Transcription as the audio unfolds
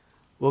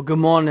Well, good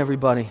morning,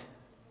 everybody.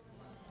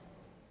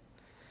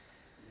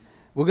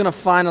 We're going to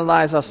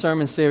finalize our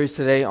sermon series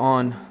today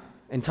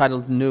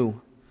entitled New.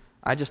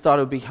 I just thought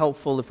it would be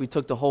helpful if we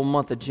took the whole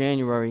month of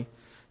January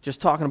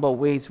just talking about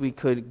ways we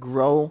could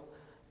grow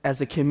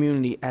as a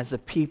community, as a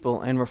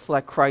people, and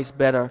reflect Christ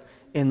better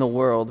in the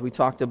world. We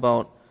talked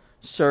about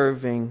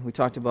serving, we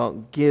talked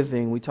about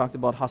giving, we talked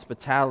about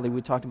hospitality,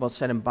 we talked about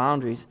setting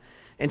boundaries.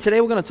 And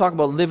today we're going to talk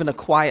about living a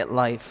quiet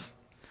life.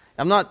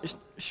 I'm not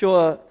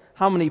sure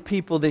how many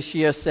people this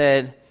year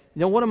said,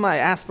 one of my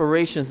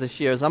aspirations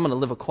this year is I'm going to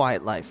live a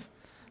quiet life.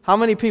 How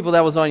many people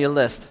that was on your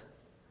list?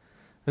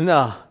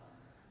 No.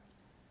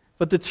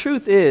 But the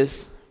truth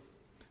is,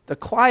 the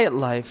quiet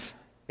life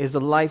is a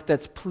life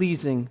that's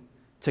pleasing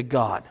to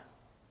God.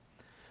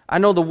 I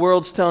know the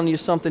world's telling you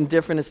something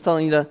different. It's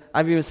telling you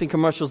I've even seen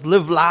commercials,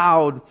 live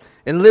loud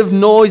and live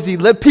noisy.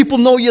 Let people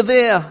know you're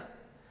there.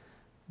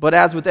 But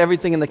as with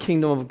everything in the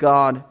kingdom of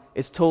God,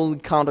 it's totally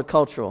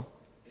countercultural.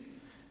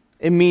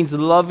 It means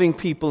loving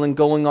people and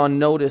going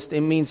unnoticed. It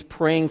means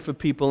praying for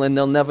people and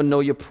they'll never know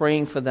you're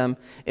praying for them.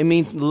 It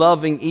means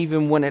loving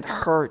even when it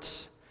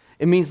hurts.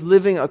 It means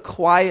living a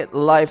quiet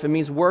life. It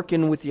means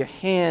working with your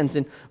hands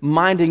and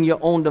minding your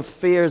own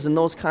affairs and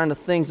those kind of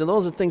things. And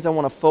those are things I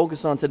want to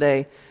focus on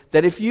today.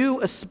 That if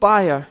you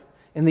aspire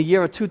in the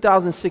year of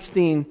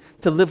 2016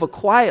 to live a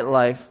quiet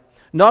life,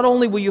 not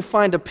only will you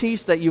find a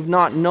peace that you've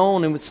not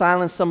known and would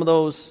silence some of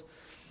those,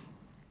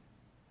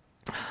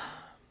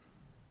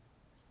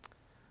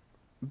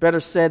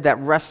 better said, that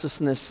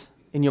restlessness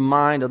in your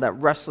mind or that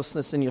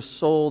restlessness in your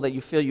soul that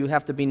you feel you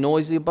have to be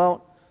noisy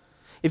about.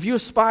 If you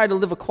aspire to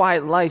live a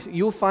quiet life,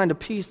 you'll find a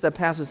peace that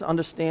passes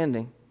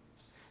understanding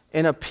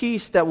and a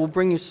peace that will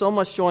bring you so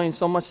much joy and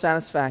so much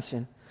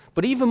satisfaction.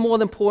 But even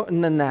more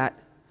important than that,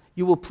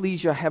 you will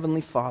please your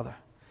Heavenly Father.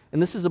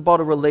 And this is about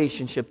a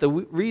relationship. The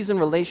reason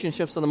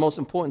relationships are the most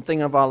important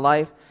thing of our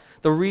life,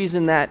 the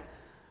reason that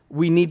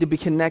we need to be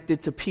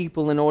connected to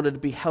people in order to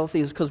be healthy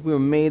is because we were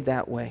made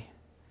that way.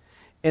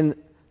 And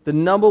the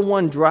number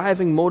one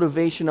driving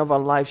motivation of our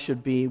life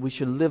should be we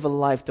should live a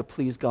life to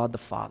please God the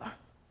Father.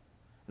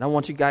 And I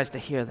want you guys to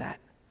hear that,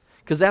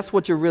 because that's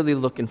what you're really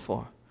looking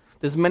for.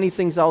 There's many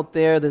things out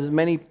there. There's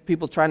many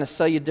people trying to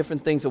sell you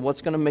different things of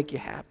what's going to make you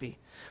happy.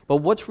 But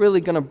what's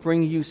really going to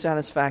bring you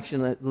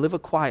satisfaction, to live a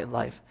quiet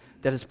life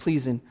that is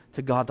pleasing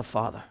to God the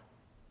Father.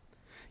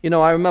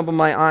 I remember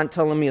my aunt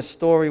telling me a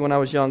story when I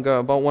was younger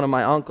about one of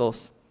my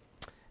uncles.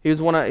 He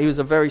was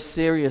a very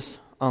serious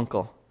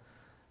uncle,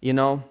 He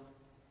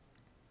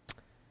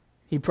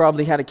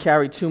probably had to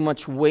carry too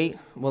much weight.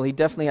 Well, he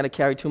definitely had to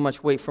carry too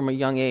much weight from a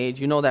young age.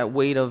 That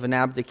weight of an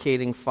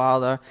abdicating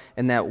father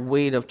and that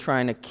weight of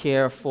trying to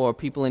care for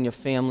people in your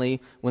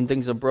family when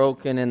things are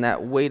broken and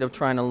that weight of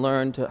trying to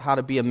learn how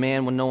to be a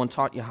man when no one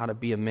taught you how to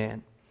be a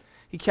man.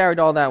 He carried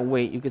all that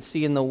weight. You could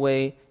see in the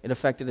way it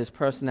affected his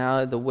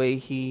personality, the way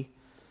he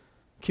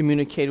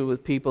communicated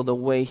with people, the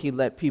way he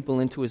let people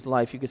into his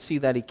life. You could see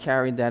that he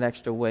carried that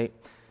extra weight.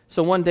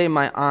 So one day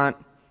my aunt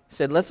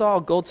said, let's all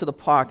go to the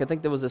park. I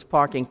think there was this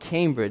park in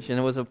Cambridge, and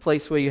it was a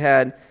place where you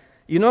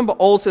remember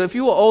so if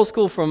you were old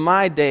school from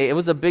my day, it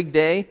was a big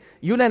day,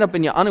 you'd end up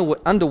in your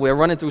underwear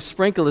running through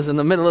sprinklers in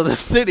the middle of the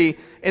city,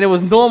 and it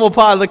was normal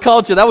part of the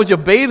culture. That was your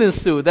bathing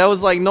suit. That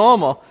was like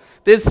normal.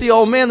 They'd see,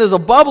 oh man, there's a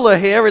bubbler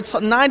here, it's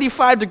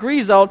 95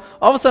 degrees out,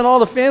 all of a sudden all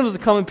the families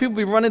would come and people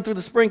would be running through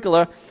the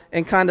sprinkler,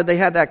 and they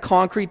had that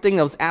concrete thing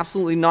that was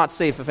absolutely not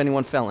safe if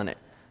anyone fell in it.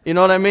 You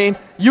know what I mean?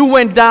 You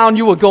went down,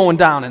 you were going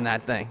down in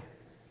that thing.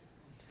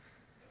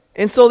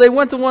 And so they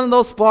went to one of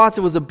those spots.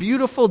 It was a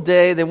beautiful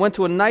day. They went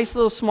to a nice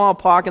little small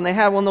park, and they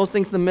had one of those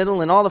things in the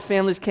middle, and all the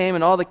families came,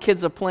 and all the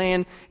kids are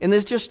playing, and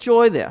there's just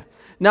joy there.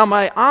 Now,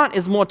 my aunt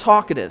is more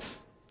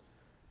talkative,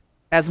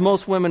 as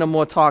most women are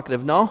more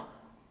talkative, no?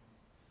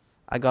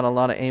 I got a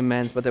lot of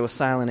amens, but they were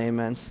silent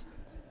amens.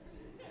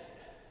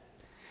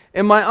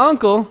 And my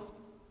uncle,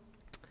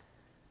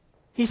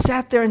 he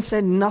sat there and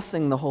said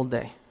nothing the whole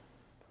day.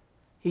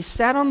 He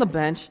sat on the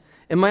bench,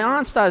 and my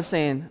aunt started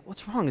saying,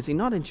 what's wrong? Is he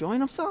not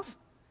enjoying himself?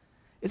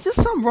 Is there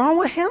something wrong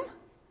with him?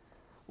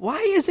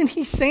 Why isn't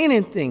he saying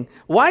anything?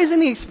 Why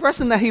isn't he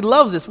expressing that he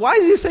loves this? Why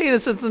is he saying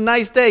this? It's a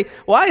nice day.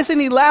 Why isn't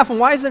he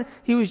laughing?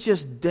 He was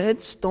just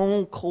dead,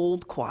 stone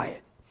cold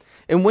quiet.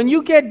 And when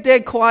you get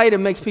dead quiet, it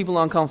makes people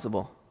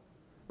uncomfortable.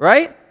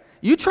 Right?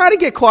 You try to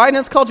get quiet in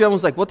this culture,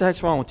 everyone's like, what the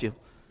heck's wrong with you?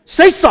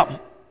 Say something.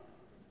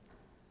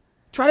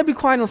 Try to be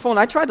quiet on the phone.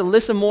 I tried to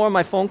listen more on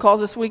my phone calls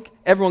this week.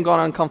 Everyone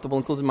got uncomfortable,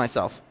 including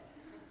myself.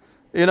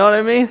 You know what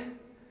I mean?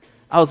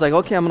 I was like,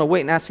 okay, I'm going to wait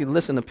and ask you to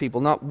listen to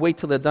people, not wait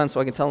till they're done so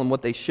I can tell them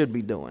what they should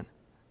be doing.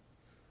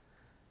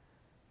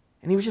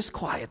 And he was just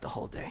quiet the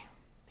whole day.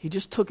 He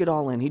just took it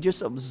all in. He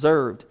just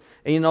observed.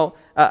 And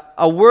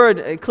a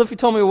word, Cliffy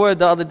told me a word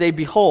the other day,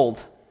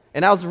 behold.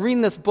 And I was reading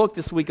this book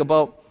this week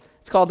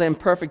it's called The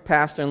Imperfect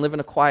Pastor and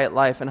Living a Quiet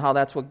Life, and how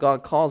that's what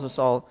God calls us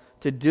all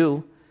to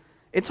do.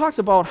 It talks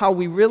about how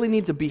we really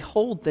need to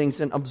behold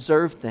things and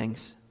observe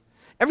things.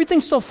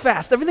 Everything's so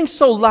fast. Everything's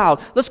so loud.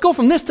 Let's go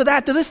from this to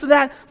that to this to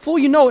that. Before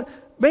you know it,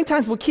 many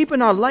times we're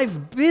keeping our life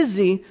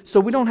busy so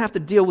we don't have to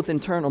deal with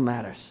internal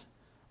matters.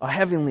 our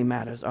heavenly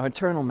matters, our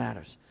eternal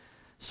matters.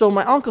 So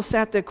my uncle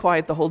sat there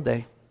quiet the whole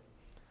day.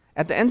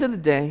 At the end of the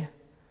day,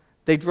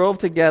 they drove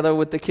together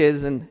with the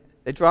kids, and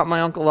they dropped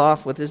my uncle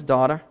off with his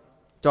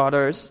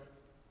daughters.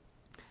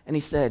 And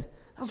he said,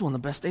 that was one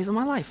of the best days of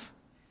my life.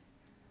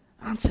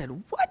 I said,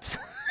 what?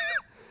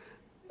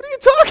 What are you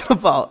talking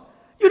about?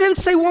 You didn't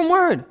say one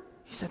word.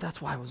 He said,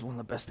 that's why it was one of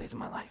the best days of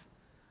my life.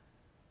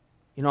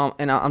 You know,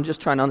 and I'm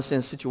just trying to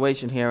understand the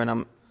situation here, and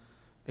I'm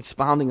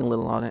expounding a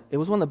little on it. It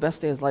was one of the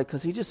best days of life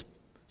because he just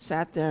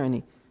sat there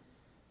and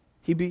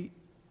he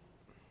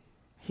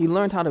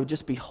learned how to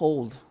just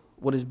behold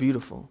what is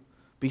beautiful.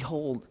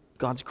 Behold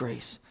God's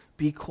grace.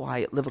 Be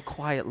quiet. Live a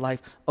quiet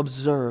life.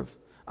 Observe.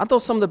 Aren't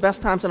those some of the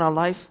best times in our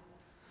life?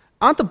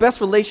 Aren't the best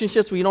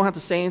relationships where you don't have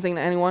to say anything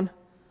to anyone?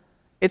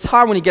 It's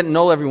hard when you get to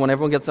know everyone.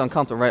 Everyone gets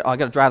uncomfortable, right? Oh, I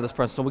got to drive this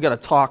person, so we got to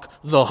talk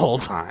the whole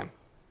time.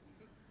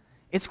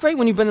 It's great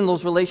when you've been in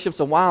those relationships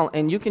a while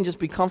and you can just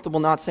be comfortable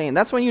not saying.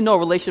 That's when you know a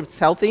relationship's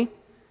healthy.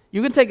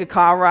 You can take a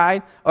car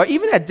ride, or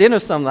even at dinner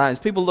sometimes,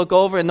 people look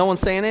over and no one's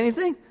saying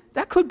anything.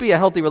 That could be a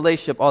healthy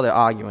relationship, or they're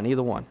arguing,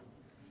 either one.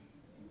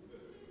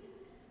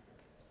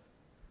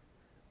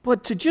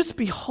 But to just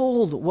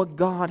behold what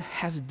God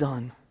has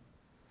done,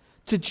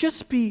 to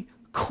just be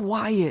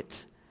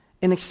quiet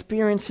and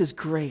experience His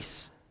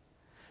grace,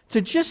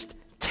 to just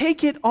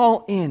take it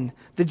all in,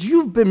 that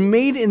you've been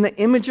made in the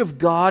image of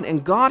God,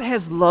 and God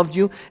has loved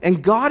you,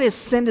 and God has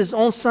sent His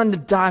own Son to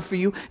die for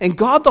you, and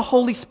God the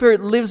Holy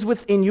Spirit lives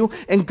within you,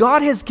 and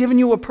God has given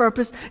you a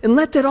purpose, and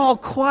let that all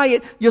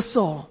quiet your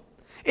soul.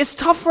 It's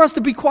tough for us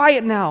to be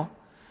quiet now.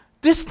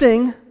 This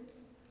thing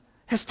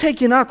has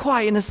taken our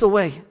quietness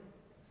away.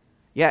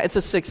 Yeah, it's a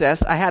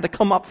 6S. I had to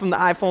come up from the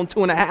iPhone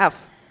 2.5. I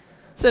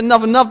said,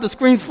 enough, the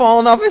screen's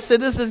falling off. I said,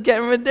 this is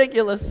getting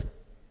ridiculous.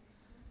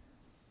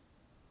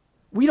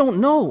 We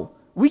don't know.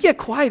 We get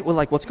quiet. We're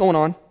like, what's going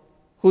on?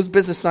 Whose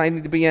business do I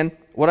need to be in?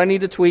 What I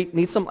need to tweet?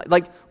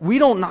 We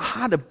don't know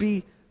how to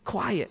be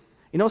quiet.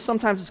 You know,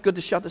 sometimes it's good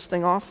to shut this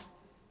thing off.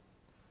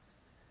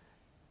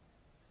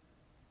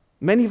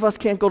 Many of us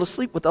can't go to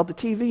sleep without the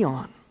TV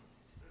on.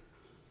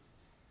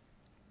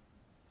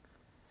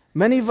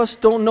 Many of us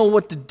don't know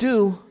what to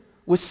do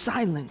with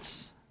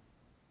silence.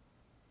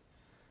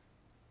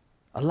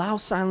 Allow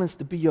silence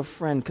to be your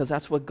friend, because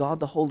that's what God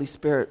the Holy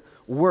Spirit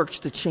works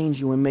to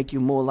change you and make you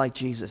more like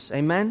Jesus.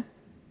 Amen?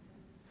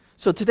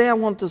 So today I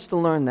want us to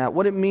learn that,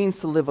 what it means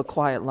to live a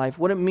quiet life,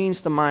 what it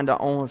means to mind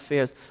our own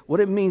affairs,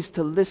 what it means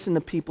to listen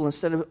to people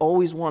instead of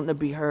always wanting to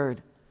be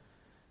heard,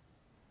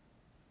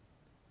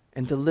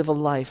 and to live a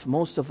life,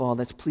 most of all,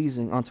 that's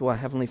pleasing unto our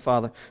Heavenly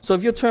Father. So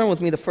if you'll turn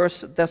with me to 1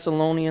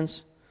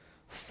 Thessalonians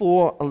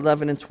 4,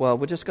 11, and 12.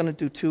 We're just going to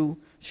do two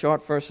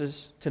short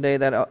verses today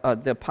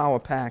that they're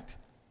power-packed.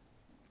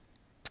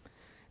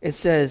 It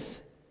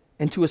says,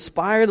 and to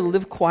aspire to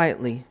live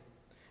quietly,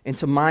 and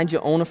to mind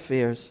your own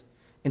affairs,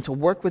 and to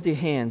work with your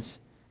hands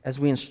as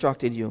we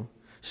instructed you,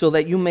 so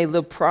that you may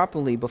live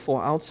properly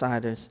before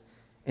outsiders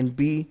and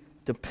be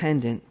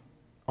dependent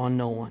on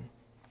no one.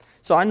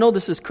 So I know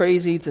this is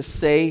crazy to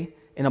say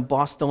in a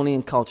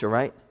Bostonian culture,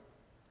 right?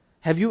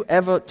 Has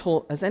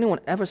anyone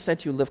ever said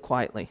to you, live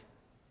quietly?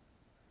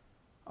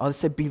 Or they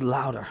said, be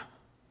louder.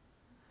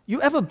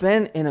 You ever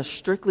been in a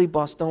strictly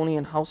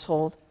Bostonian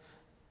household?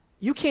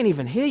 You can't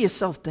even hear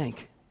yourself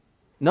think.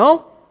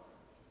 No?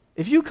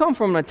 If you come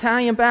from an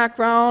Italian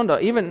background or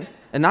even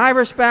an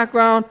Irish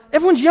background,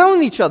 everyone's yelling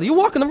at each other. You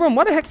walk in the room,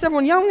 why the heck's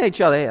everyone yelling at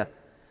each other here?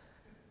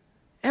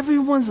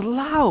 Everyone's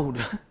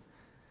loud.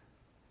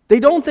 They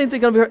don't think they're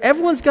going to be heard.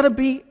 Everyone's got to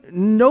be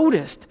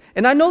noticed.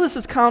 And I know this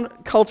is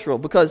cultural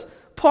because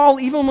Paul,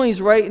 even when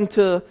he's writing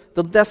to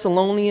the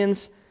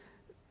Thessalonians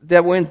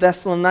that were in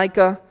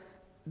Thessalonica,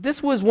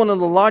 this was one of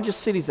the largest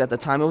cities at the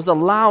time. It was a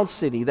loud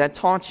city that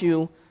taught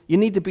you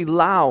need to be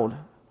loud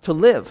to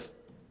live.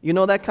 You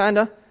know that kind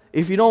of?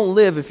 If you don't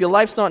live, if your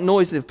life's not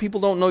noisy, if people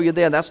don't know you're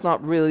there, that's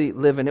not really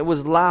living. It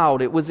was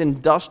loud. It was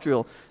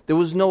industrial. There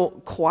was no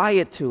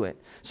quiet to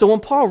it. So when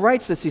Paul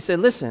writes this, he said,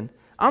 listen,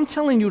 I'm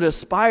telling you to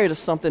aspire to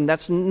something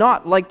that's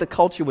not like the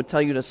culture would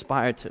tell you to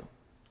aspire to.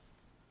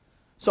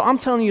 So I'm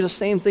telling you the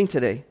same thing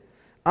today.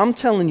 I'm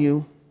telling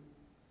you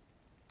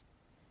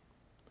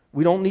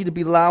we don't need to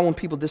be loud when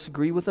people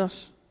disagree with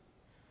us.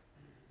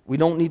 We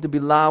don't need to be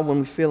loud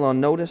when we feel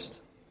unnoticed.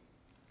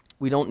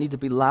 We don't need to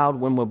be loud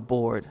when we're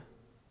bored.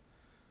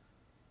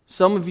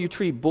 Some of you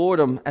treat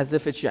boredom as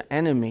if it's your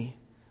enemy,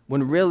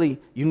 when really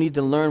you need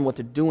to learn what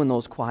to do in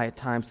those quiet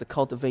times to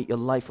cultivate your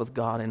life with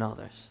God and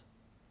others.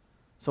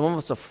 Some of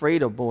us are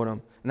afraid of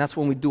boredom, and that's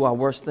when we do our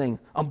worst thing.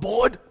 I'm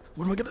bored.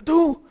 What am I going to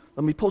do?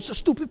 Let me post a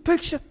stupid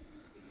picture.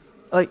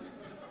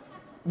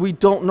 We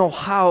don't know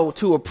how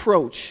to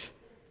approach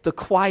the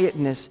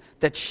quietness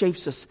that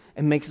shapes us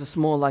and makes us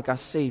more like our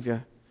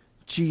Savior,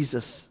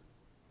 Jesus.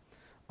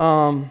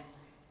 I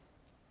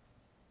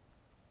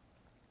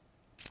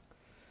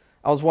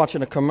was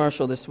watching a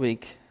commercial this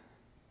week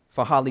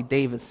for Harley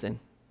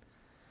Davidson.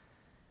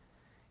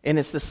 And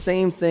it's the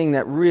same thing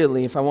that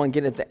really, if I want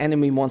to get it, the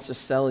enemy wants to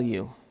sell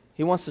you.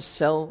 He wants to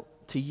sell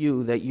to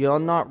you that you're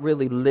not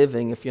really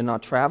living if you're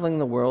not traveling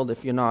the world,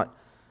 if you're not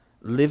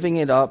living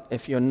it up,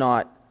 if you're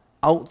not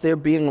out there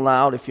being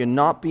loud, if you're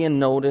not being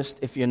noticed,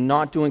 if you're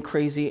not doing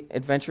crazy,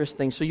 adventurous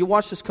things. So you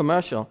watch this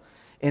commercial,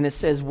 and it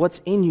says,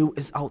 what's in you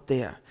is out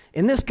there.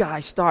 And this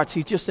guy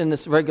he's just in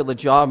this regular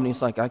job, and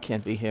he's like, I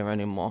can't be here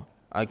anymore.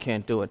 I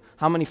can't do it.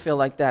 How many feel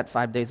like that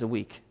 5 days a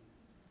week?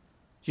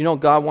 Do you know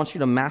God wants you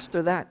to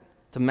master that?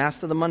 To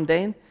master the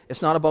mundane?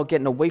 It's not about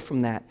getting away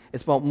from that.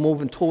 It's about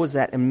moving towards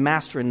that and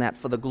mastering that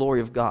for the glory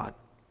of God.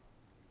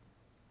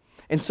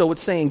 And so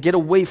it's saying, get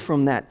away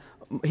from that.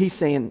 He's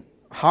saying,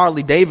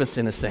 Harley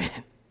Davidson is saying,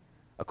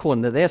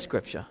 according to their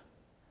scripture,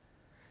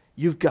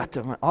 you've got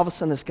to, all of a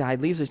sudden this guy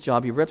leaves his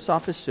job, he rips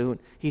off his suit,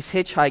 he's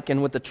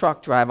hitchhiking with the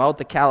truck driver out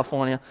to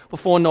California.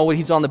 Before you know it,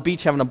 he's on the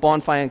beach having a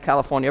bonfire in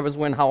California. Everyone's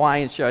wearing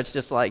Hawaiian shirts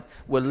just like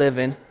we're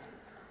living,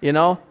 you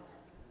know?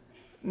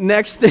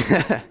 Next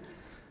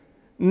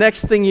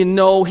thing you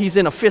know, he's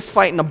in a fist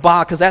fight in a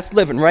bar, because that's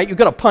living, right? You've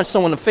got to punch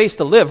someone in the face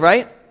to live,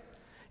 right?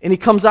 And he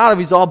comes out of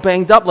it, he's all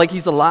banged up like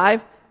he's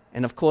alive.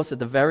 And of course, at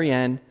the very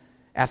end,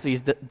 after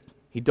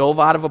he dove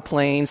out of a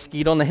plane,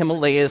 skied on the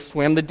Himalayas,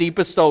 swam the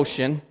deepest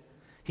ocean,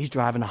 he's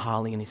driving a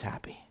Harley and he's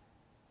happy.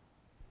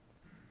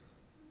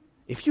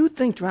 If you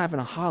think driving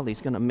a Harley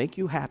is going to make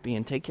you happy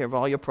and take care of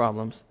all your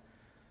problems,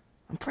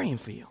 I'm praying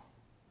for you.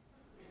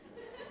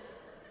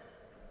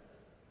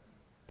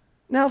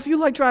 Now, if you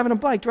like driving a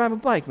bike, drive a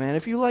bike, man.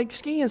 If you like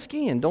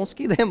skiing. Don't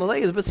ski the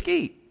Himalayas, but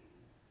ski.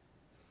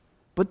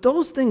 But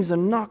those things are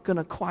not going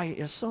to quiet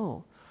your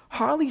soul.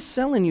 Harley's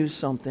selling you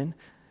something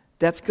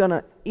that's going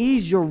to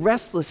ease your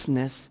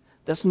restlessness,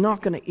 that's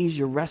not going to ease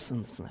your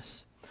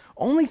restlessness.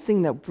 Only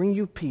thing that brings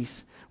you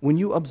peace when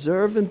you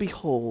observe and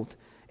behold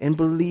and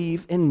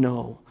believe and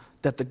know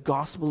that the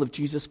gospel of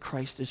Jesus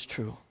Christ is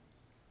true.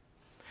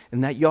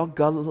 And that your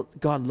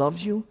God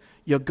loves you,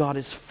 your God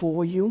is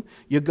for you,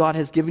 your God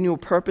has given you a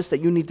purpose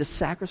that you need to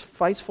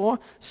sacrifice for,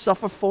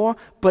 suffer for,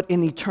 but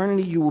in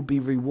eternity you will be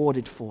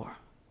rewarded for.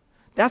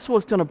 That's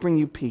what's going to bring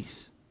you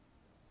peace.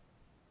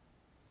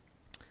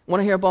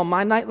 Want to hear about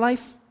my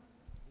nightlife?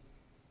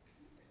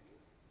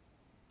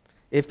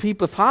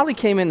 If Harley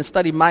came in and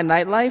studied my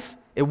nightlife,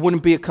 it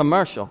wouldn't be a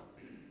commercial.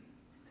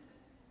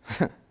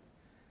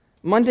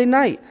 Monday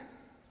night.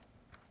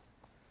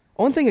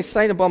 One thing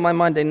exciting about my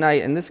Monday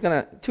night, and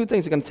two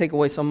things are going to take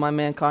away some of my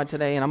man card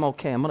today, and I'm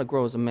okay. I'm going to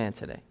grow as a man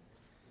today.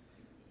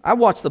 I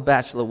watched The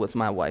Bachelor with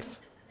my wife.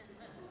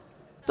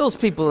 Those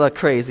people are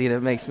crazy, and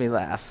it makes me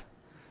laugh.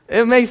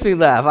 It makes me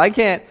laugh.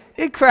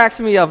 It cracks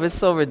me up. It's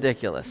so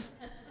ridiculous.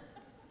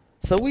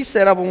 So we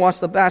set up and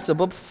watched The Bachelor.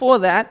 But before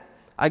that,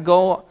 I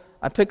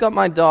pick up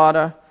my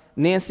daughter.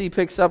 Nancy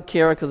picks up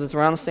Kira because it's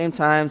around the same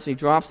time, so he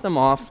drops them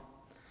off.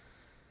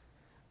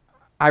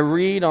 I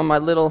read on my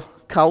little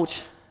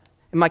couch.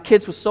 And my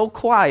kids were so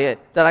quiet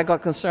that I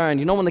got concerned.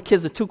 You know when the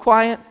kids are too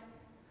quiet?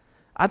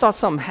 I thought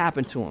something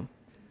happened to them.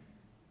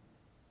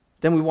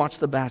 Then we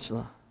watched The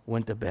Bachelor,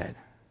 went to bed.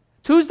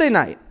 Tuesday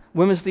night,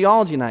 women's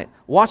theology night.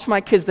 Watched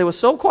my kids. They were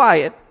so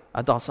quiet,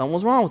 I thought something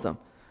was wrong with them.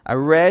 I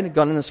read,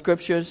 got in the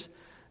scriptures,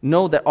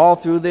 know that all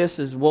through this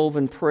is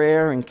woven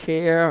prayer and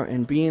care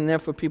and being there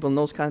for people and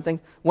those kind of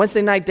things.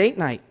 Wednesday night, date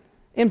night.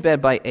 In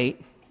bed by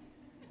 8.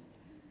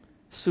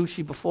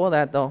 Sushi before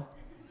that, though.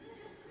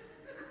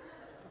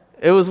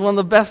 It was one of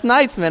the best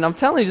nights, man. I'm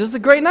telling you, this is a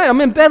great night. I'm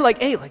in bed like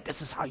 8, like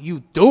this is how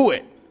you do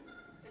it.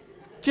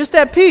 Just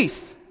at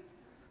peace.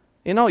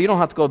 You know, you don't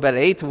have to go to bed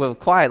at 8 to live a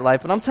quiet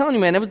life, but I'm telling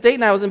you, man, it was date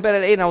night. I was in bed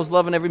at 8, and I was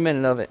loving every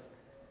minute of it.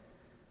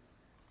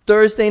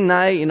 Thursday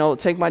night,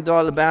 take my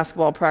daughter to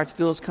basketball practice,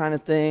 do those kind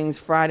of things.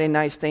 Friday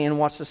night, stay in,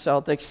 watch the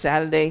Celtics.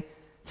 Saturday,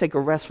 take a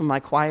rest from my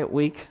quiet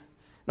week.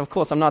 And of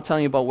course, I'm not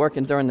telling you about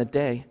working during the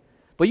day.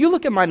 But you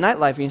look at my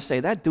nightlife and you say,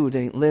 that dude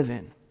ain't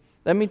living.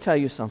 Let me tell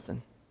you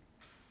something.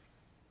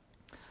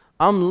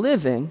 I'm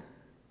living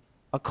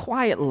a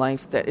quiet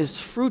life that is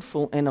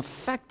fruitful and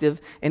effective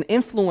and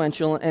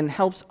influential and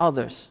helps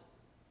others.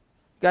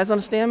 You guys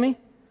understand me?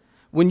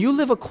 When you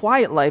live a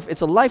quiet life, it's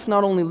a life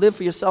not only live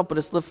for yourself, but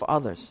it's live for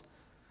others.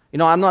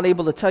 I'm not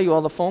able to tell you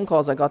all the phone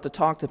calls I got to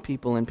talk to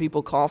people, and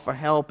people call for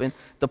help, and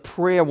the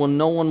prayer when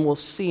no one will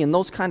see, and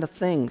those kind of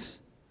things.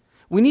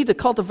 We need to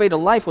cultivate a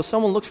life where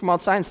someone looks from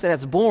outside and says,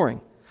 that's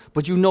boring.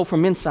 But you know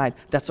from inside,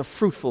 that's a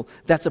fruitful,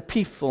 that's a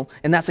peaceful,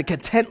 and that's a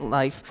content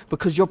life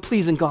because you're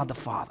pleasing God the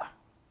Father.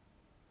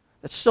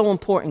 That's so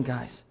important,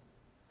 guys,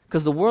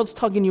 because the world's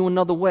tugging you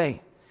another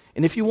way.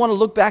 And if you want to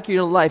look back at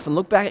your life and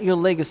look back at your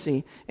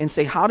legacy and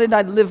say, how did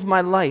I live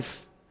my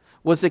life?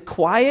 Was it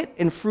quiet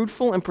and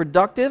fruitful and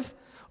productive,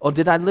 or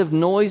did I live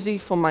noisy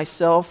for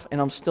myself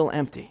and I'm still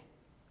empty?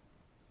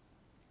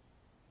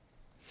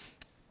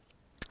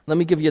 Let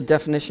me give you a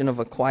definition of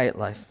a quiet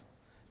life.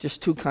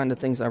 Just two kind of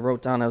things I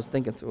wrote down. I was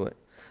thinking through it.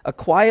 A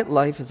quiet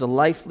life is a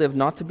life lived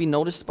not to be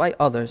noticed by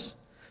others,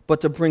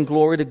 but to bring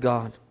glory to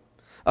God.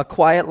 A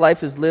quiet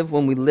life is lived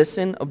when we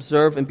listen,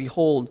 observe, and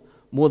behold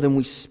more than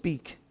we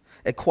speak.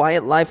 A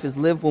quiet life is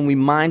lived when we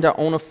mind our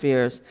own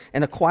affairs,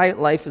 and a quiet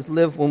life is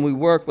lived when we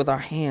work with our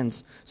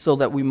hands so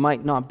that we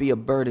might not be a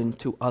burden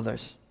to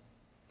others.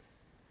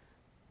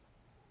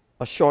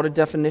 A shorter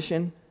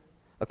definition,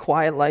 a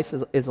quiet life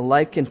is a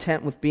life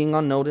content with being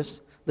unnoticed,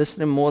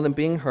 listening more than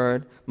being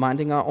heard,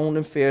 minding our own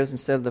affairs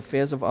instead of the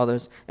affairs of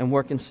others, and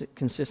working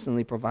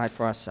consistently provide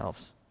for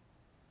ourselves.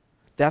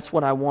 That's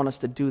what I want us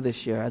to do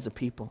this year as a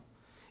people.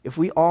 If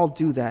we all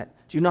do that,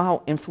 do you know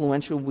how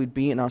influential we'd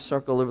be in our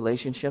circle of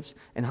relationships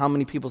and how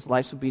many people's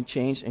lives would be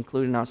changed,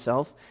 including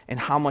ourselves, and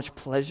how much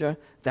pleasure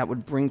that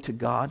would bring to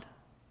God?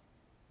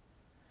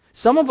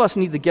 Some of us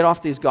need to get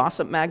off these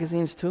gossip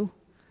magazines too.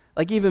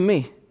 Like even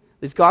me.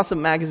 These gossip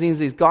magazines,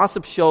 these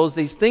gossip shows,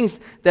 these things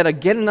that are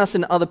getting us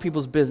into other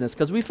people's business.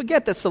 Because we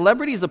forget that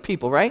celebrities are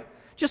people, right?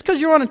 Just because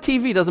you're on a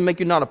TV doesn't make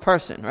you not a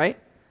person, right?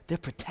 They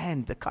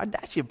pretend. The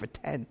Kardashians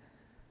pretend.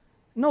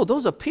 No,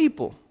 those are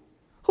people.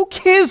 Who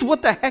cares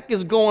what the heck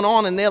is going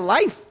on in their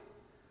life?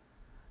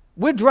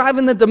 We're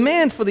driving the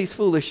demand for these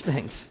foolish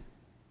things.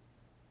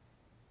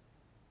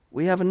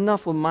 We have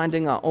enough of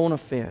minding our own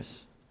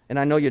affairs. And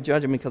I know you're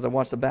judging me because I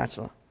watched The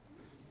Bachelor.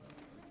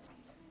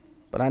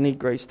 But I need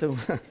grace too.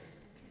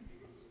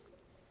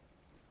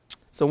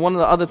 So one of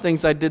the other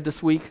things I did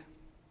this week,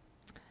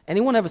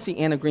 anyone ever see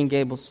Anne of Green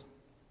Gables?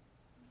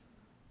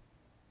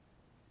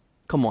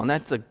 Come on,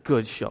 that's a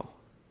good show.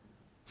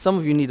 Some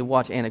of you need to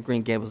watch Anne of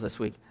Green Gables this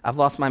week. I've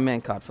lost my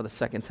man card for the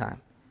second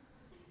time.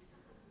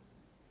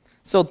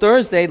 So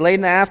Thursday, late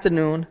in the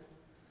afternoon,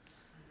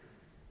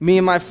 me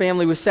and my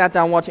family, we sat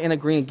down watching Anne of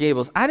Green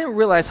Gables. I didn't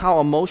realize how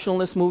emotional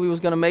this movie was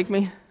going to make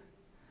me.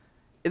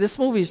 This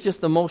movie is just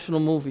an emotional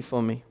movie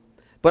for me.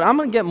 But I'm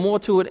going to get more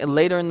to it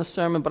later in the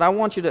sermon, but I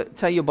want you to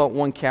tell you about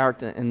one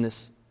character in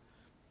this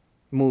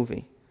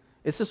movie.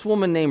 It's this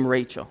woman named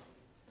Rachel.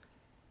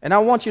 And I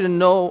want you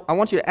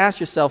to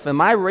ask yourself,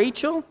 am I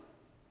Rachel?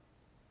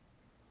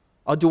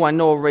 Or do I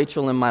know a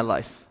Rachel in my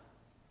life?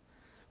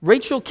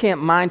 Rachel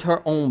can't mind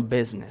her own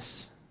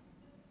business.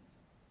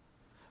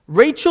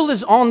 Rachel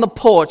is on the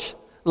porch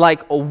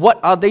like,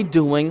 what are they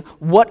doing?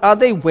 What are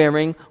they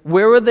wearing?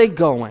 Where are they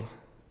going?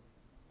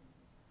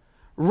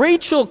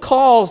 Rachel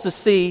calls to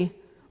see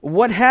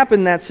what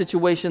happened in that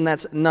situation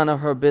that's none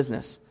of her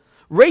business.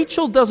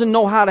 Rachel doesn't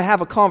know how to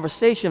have a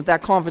conversation if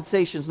that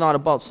conversation is not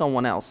about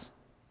someone else.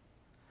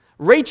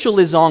 Rachel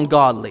is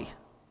ungodly.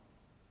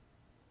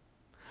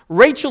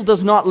 Rachel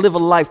does not live a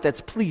life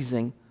that's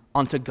pleasing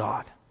unto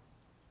God.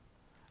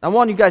 I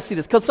want you guys to see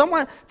this, because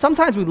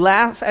sometimes we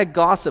laugh at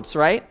gossips,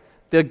 right?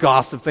 They're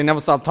gossips. They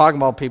never stop talking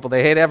about people.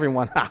 They hate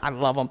everyone. I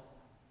love them.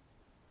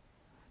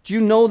 Do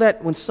you know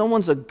that when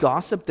someone's a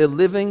gossip, they're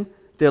living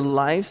their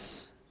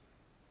lives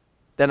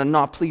that are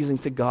not pleasing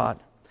to God?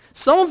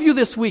 Some of you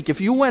this week,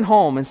 if you went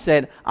home and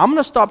said, I'm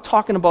going to stop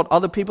talking about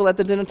other people at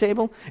the dinner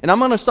table, and I'm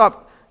going to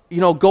stop,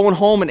 going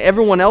home and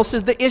everyone else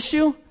is the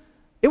issue,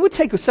 it would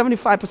take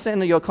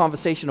 75% of your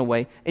conversation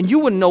away, and you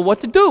wouldn't know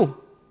what to do.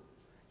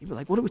 You'd be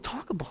like, what do we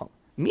talk about?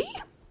 Me?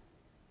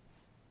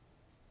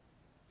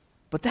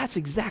 But that's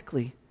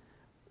exactly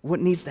what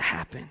needs to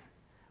happen.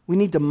 We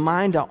need to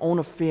mind our own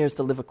affairs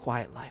to live a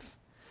quiet life.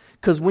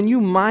 Because when you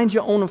mind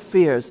your own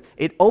affairs,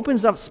 it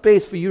opens up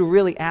space for you to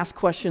really ask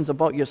questions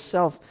about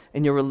yourself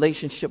and your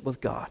relationship with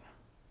God.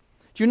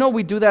 Do you know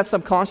we do that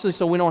subconsciously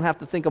so we don't have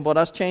to think about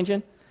us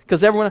changing?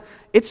 Because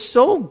it's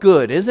so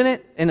good, isn't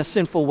it, in a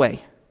sinful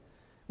way,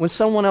 when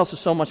someone else is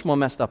so much more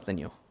messed up than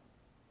you.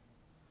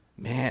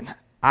 Man,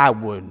 I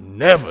would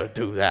never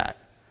do that.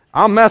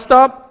 I'm messed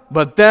up,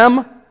 but them,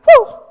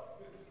 whoo!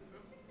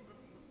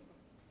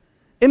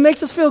 It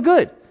makes us feel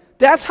good.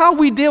 That's how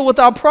we deal with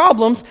our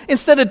problems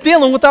instead of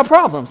dealing with our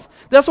problems.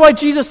 That's why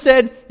Jesus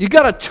said, you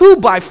got a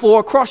 2x4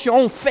 across your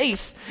own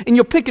face and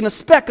you're picking a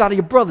speck out of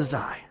your brother's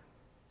eye.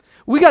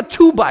 We got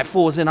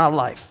 2x4s in our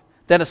life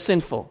that are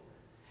sinful.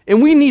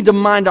 And we need to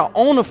mind our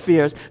own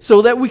affairs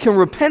so that we can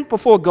repent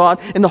before God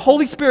and the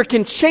Holy Spirit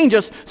can change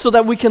us so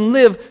that we can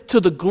live to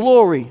the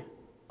glory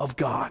of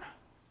God.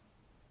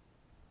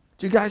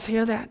 Do you guys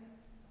hear that?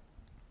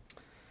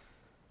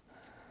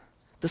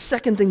 The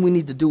second thing we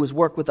need to do is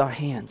work with our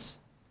hands.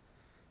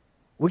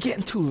 We're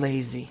getting too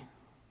lazy.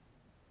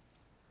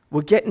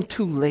 We're getting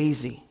too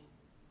lazy.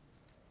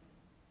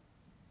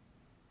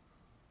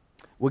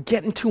 We're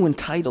getting too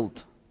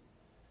entitled.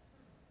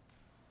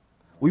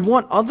 We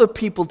want other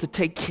people to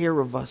take care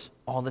of us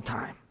all the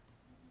time.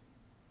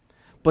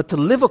 But to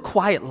live a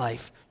quiet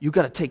life, you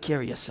got to take care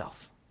of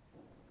yourself.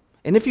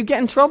 And if you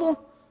get in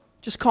trouble,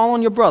 just call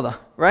on your brother,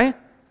 right?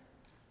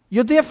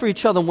 You're there for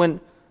each other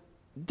when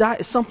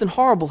something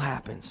horrible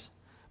happens.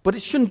 But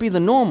it shouldn't be the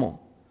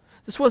normal.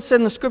 This is what's said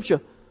in the scripture.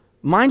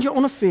 Mind your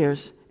own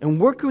affairs and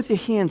work with your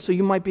hands so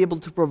you might be able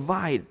to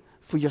provide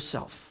for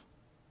yourself.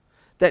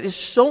 That is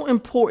so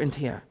important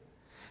here.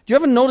 Do you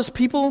ever notice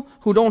people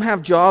who don't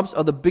have jobs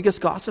are the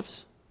biggest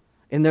gossips?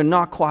 And they're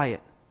not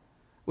quiet.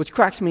 Which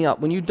cracks me up.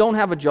 When you don't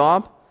have a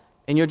job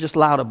and you're just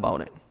loud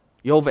about it.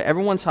 You're over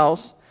everyone's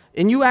house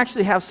and you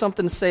actually have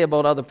something to say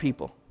about other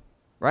people.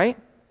 Right?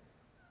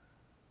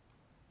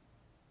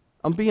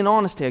 I'm being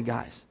honest here,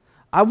 guys.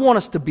 I want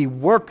us to be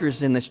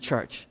workers in this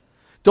church.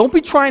 Don't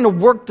be trying to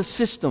work the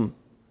system.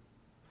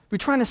 Be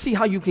trying to see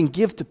how you can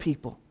give to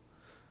people.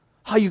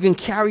 How you can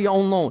carry your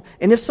own load.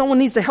 And if someone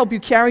needs to help you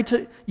carry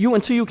to you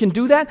until you can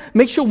do that,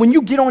 make sure when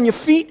you get on your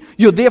feet,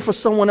 you're there for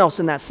someone else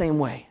in that same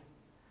way.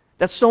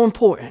 That's so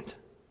important.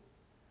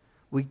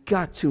 We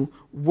got to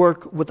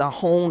work with our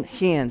own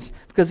hands,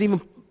 because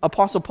even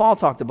Apostle Paul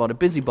talked about it,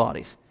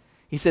 busybodies.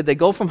 He said they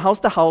go from house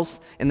to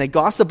house and they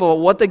gossip about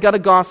what they got to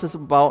gossip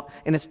about,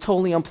 and it's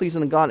totally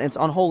unpleasing to God and it's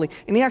unholy.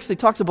 And he actually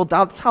talks about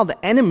that's how the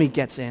enemy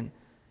gets in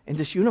and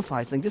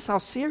disunifies things. This is how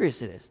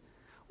serious it is.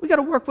 We got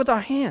to work with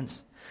our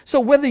hands. So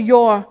whether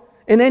you're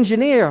an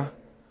engineer,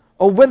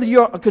 or whether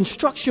you're a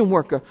construction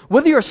worker,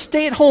 whether you're a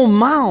stay-at-home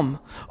mom,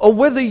 or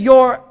whether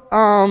you're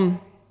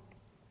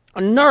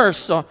a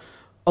nurse or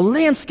a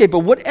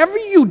landscaper, whatever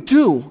you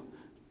do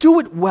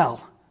it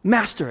well.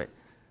 Master it.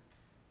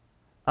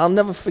 I'll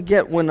never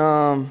forget when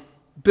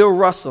Bill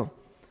Russell,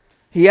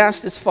 he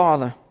asked his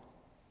father,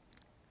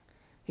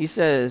 he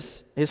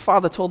says, his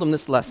father told him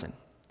this lesson.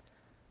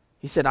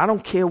 He said, I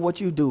don't care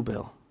what you do,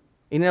 Bill.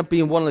 He ended up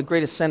being one of the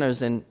greatest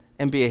centers in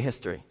NBA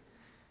history.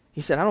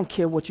 He said, I don't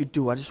care what you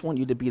do, I just want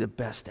you to be the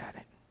best at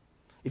it.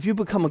 If you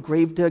become a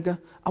grave digger,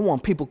 I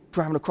want people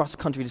driving across the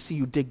country to see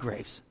you dig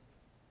graves.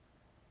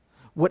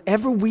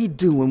 Whatever we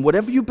do and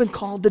whatever you've been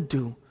called to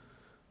do,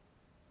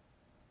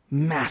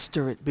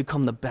 master it,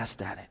 become the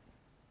best at it.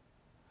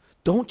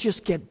 Don't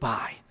just get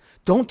by.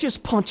 Don't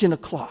just punch in a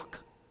clock.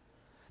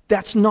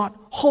 That's not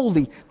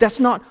holy. That's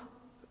not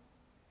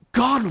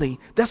godly.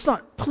 That's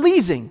not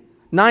pleasing.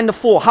 9 to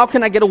 4. How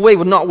can I get away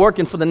with not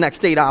working for the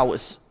next 8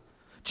 hours?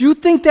 Do you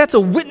think that's a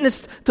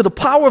witness to the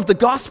power of the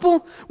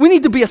gospel? We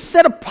need to be a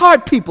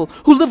set-apart people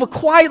who live a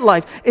quiet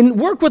life and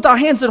work with our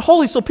hands at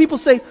holy, so people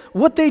say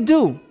what they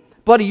do.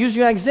 Buddy, use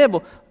your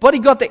example. Buddy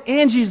got the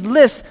Angie's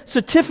List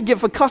certificate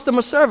for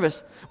customer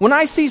service. When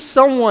I see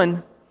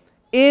someone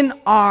in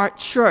our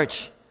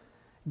church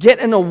get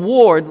an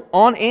award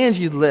on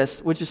Angie's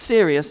List, which is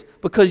serious,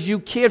 because you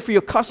cared for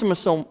your customers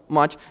so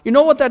much, you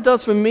know what that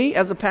does for me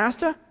as a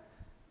pastor?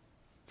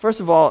 First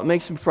of all, it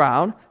makes me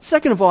proud.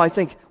 Second of all, I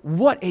think,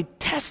 what a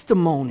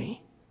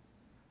testimony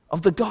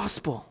of the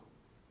gospel.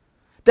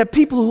 That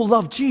people who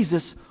love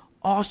Jesus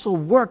also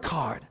work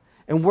hard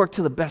and work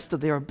to the best of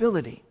their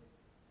ability.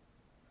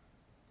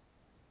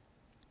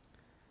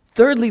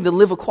 Thirdly, to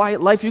live a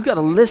quiet life, you've got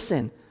to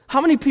listen. How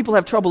many people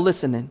have trouble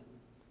listening?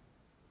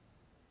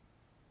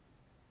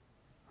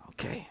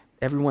 Okay,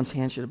 everyone's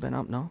hand should have been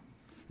up, no?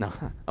 No,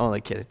 I'm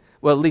only kidding.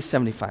 Well, at least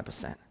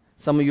 75%.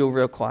 Some of you are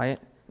real quiet,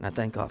 and I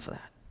thank God for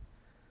that.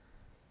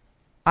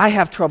 I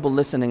have trouble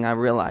listening, I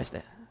realized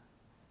it.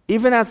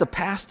 Even as a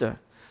pastor,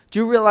 do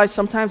you realize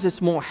sometimes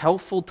it's more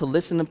helpful to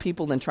listen to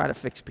people than try to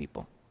fix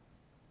people?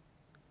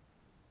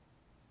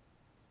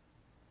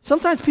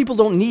 Sometimes people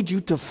don't need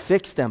you to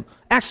fix them.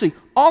 Actually,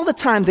 all the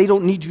time they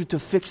don't need you to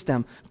fix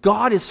them.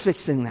 God is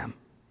fixing them.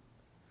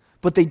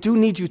 But they do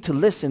need you to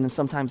listen and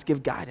sometimes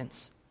give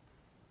guidance.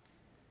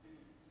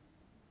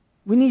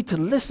 We need to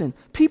listen.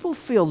 People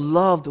feel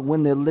loved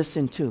when they're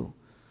listened to.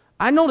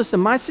 I noticed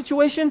in my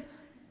situation,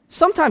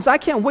 sometimes I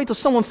can't wait till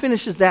someone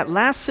finishes that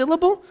last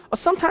syllable, or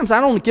sometimes I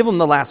don't give them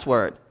the last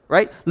word,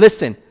 right?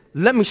 Listen,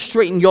 let me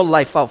straighten your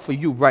life out for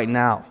you right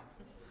now,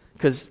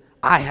 because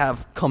I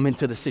have come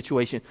into the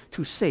situation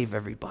to save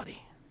everybody.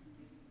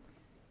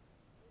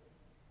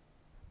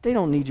 They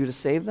don't need you to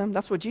save them.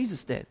 That's what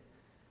Jesus did.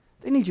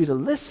 They need you to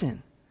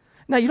listen.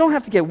 Now, you don't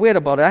have to get weird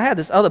about it. I had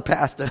this other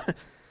pastor.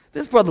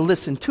 This brother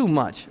listened too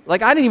much.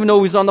 Like, I didn't even know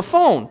he was on the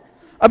phone.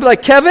 I'd be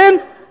like, Kevin?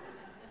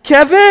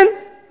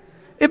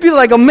 It'd be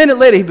like a minute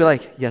later, he'd be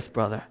like, yes,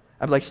 brother.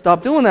 I'd be like,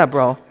 stop doing that,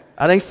 bro.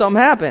 I think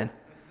something happened.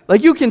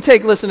 Like, you can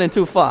take listening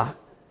too far.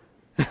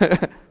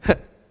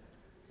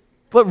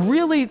 But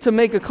really, to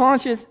make a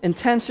conscious,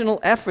 intentional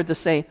effort to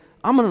say,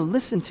 I'm going to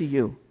listen to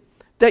you.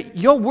 That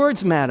your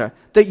words matter.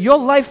 That your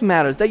life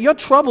matters. That your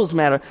troubles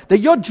matter. That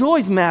your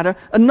joys matter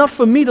enough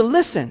for me to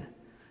listen.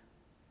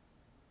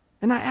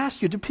 And I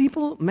ask you, do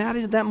people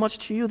matter that much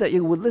to you that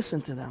you would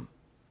listen to them?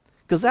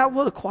 Because that's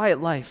what a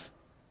quiet life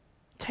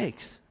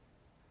takes.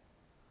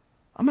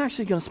 I'm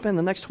actually going to spend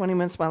the next 20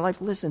 minutes of my life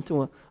listening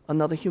to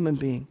another human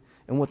being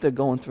and what they're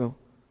going through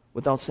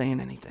without saying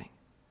anything.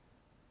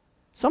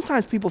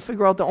 Sometimes people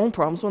figure out their own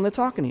problems when they're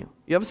talking to you.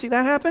 You ever see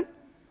that happen?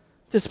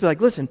 Just be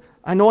like, listen,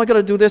 I know I got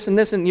to do this,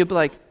 and you'll be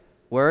like,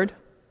 word?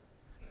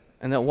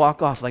 And they'll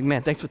walk off like,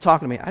 man, thanks for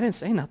talking to me. I didn't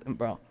say nothing,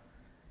 bro.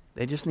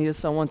 They just needed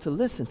someone to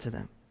listen to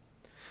them.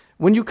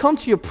 When you come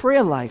to your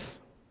prayer life,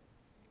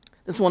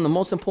 this is one of the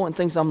most important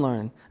things I'm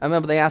learning. I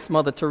remember they asked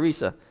Mother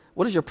Teresa,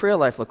 what does your prayer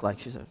life look like?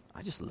 She said,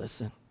 I just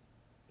listen.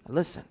 I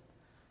listen.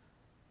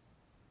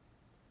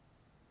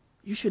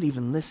 You should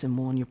even listen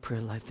more in your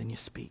prayer life than you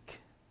speak.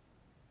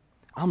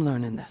 I'm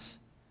learning this.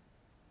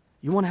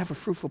 You want to have a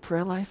fruitful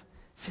prayer life?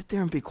 Sit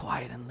there and be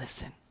quiet and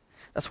listen.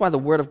 That's why the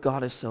Word of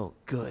God is so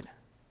good.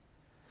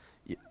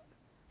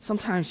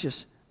 Sometimes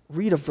just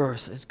read a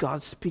verse as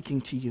God's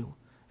speaking to you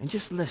and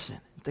just listen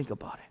and think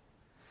about it.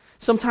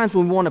 Sometimes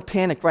when we want to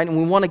panic, right, and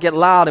we want to get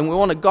loud and we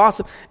want to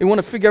gossip and we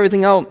want to figure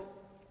everything out,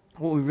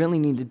 what we really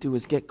need to do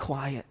is get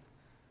quiet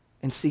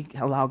and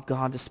allow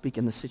God to speak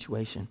in the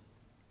situation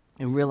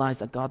and realize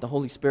that God, the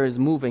Holy Spirit, is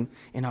moving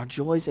in our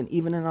joys and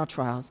even in our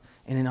trials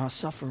and in our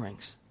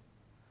sufferings.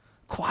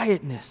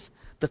 Quietness,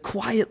 the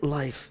quiet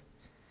life,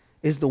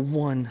 is the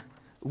one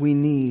we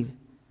need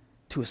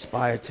to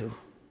aspire to.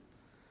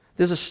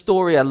 There's a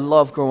story I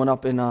love growing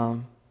up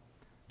in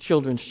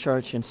children's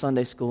church and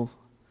Sunday school.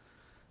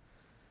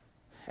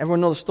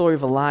 Everyone know the story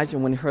of Elijah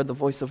when he heard the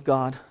voice of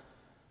God?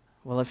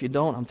 Well, if you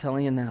don't, I'm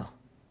telling you now.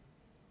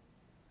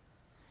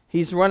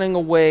 He's running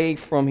away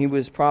he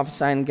was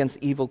prophesying against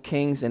evil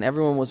kings, and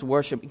everyone was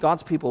worshiping,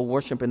 God's people were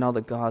worshiping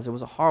other gods. It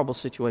was a horrible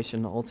situation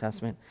in the Old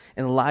Testament.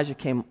 And Elijah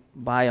came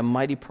by a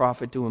mighty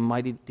prophet doing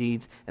mighty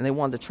deeds, and they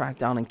wanted to track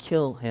down and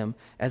kill him,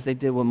 as they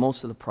did with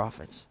most of the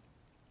prophets.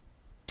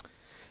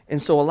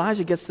 And so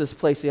Elijah gets to this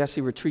place, he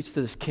actually retreats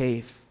to this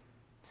cave.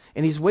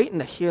 And he's waiting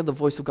to hear the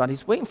voice of God.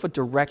 He's waiting for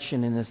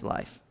direction in his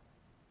life.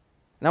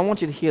 And I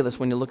want you to hear this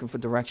when you're looking for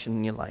direction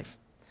in your life.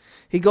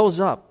 He goes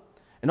up,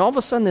 and all of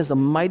a sudden there's a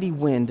mighty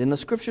wind. And the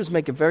scriptures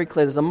make it very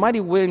clear. There's a mighty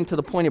wind to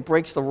the point it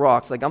breaks the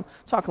rocks. Like I'm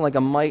talking like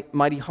a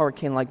mighty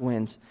hurricane-like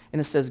winds. And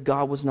it says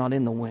God was not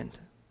in the wind.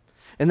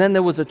 And then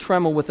there was a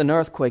tremor with an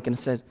earthquake, and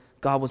it said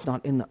God was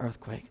not in the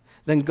earthquake.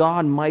 Then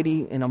God,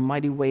 in a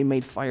mighty way,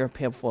 made fire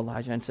appear before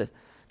Elijah and said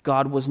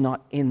God was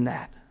not in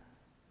that.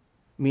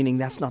 Meaning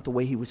that's not the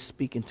way he was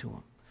speaking to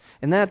him.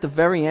 And then at the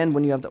very end,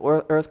 when you have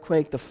the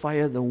earthquake, the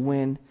fire, the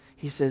wind,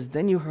 he says,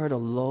 then you heard a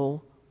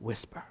low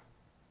whisper.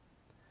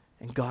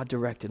 And God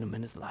directed him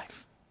in his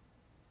life.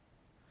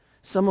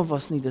 Some of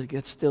us need to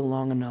get still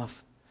long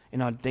enough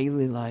in our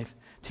daily life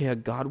to hear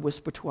God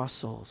whisper to our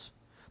souls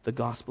the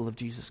gospel of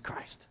Jesus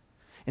Christ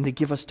and to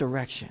give us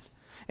direction.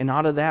 And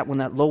out of that, when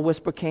that low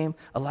whisper came,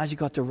 Elijah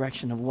got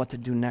direction of what to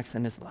do next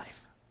in his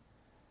life.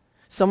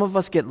 Some of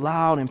us get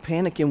loud and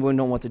panicky and we don't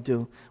know what to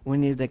do. We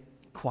need to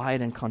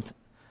quiet and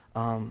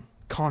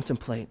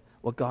contemplate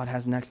what God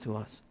has next to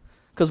us.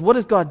 Because what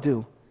does God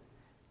do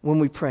when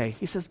we pray?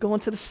 He says, go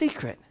into the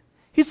secret.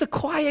 He's a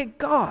quiet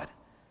God.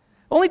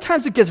 Only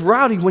times it gets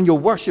rowdy when you're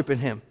worshiping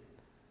him.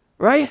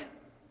 Right?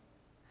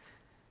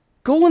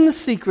 Go in the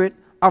secret.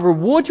 I'll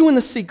reward you in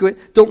the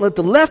secret. Don't let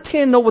the left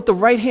hand know what the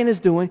right hand is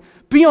doing.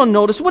 Be on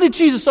notice. What did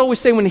Jesus always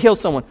say when he healed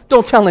someone?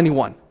 Don't tell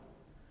anyone.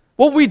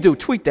 What we do,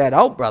 tweet that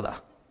out, brother.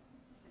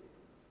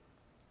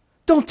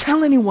 Don't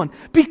tell anyone.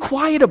 Be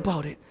quiet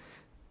about it.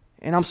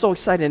 And I'm so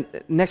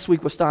excited. Next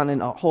week we're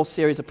starting a whole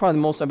series. Probably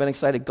the most I've been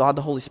excited, God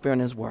the Holy Spirit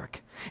and his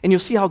work. And you'll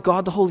see how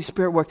God the Holy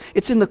Spirit works.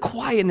 It's in the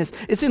quietness.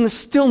 It's in the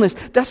stillness.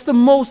 That's the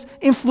most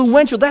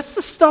influential. That's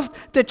the stuff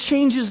that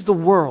changes the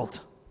world.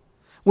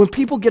 When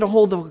people get a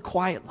hold of a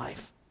quiet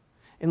life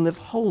and live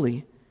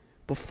holy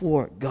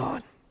before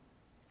God.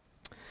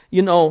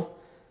 You know,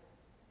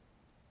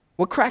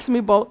 what cracks me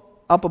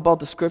up about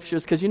the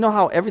scriptures, because you know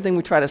how everything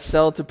we try to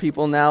sell to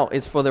people now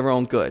is for their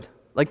own good.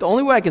 Like the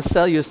only way I can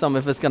sell you something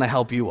if it's going to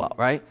help you out,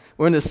 right?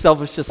 We're in this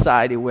selfish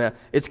society where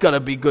it's got to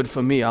be good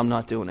for me. I'm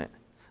not doing it.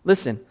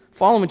 Listen,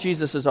 following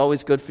Jesus is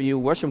always good for you.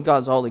 Worship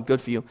God is always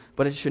good for you,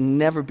 but it should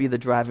never be the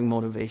driving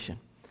motivation.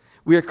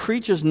 We are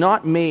creatures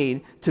not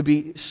made to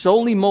be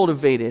solely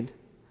motivated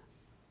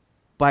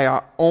by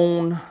our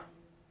own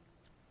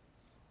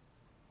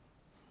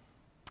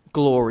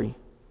glory,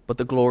 but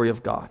the glory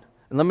of God.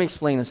 And let me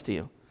explain this to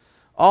you.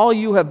 All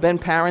you have been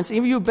parents,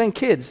 even you've been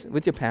kids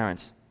with your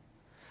parents,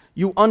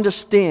 you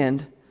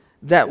understand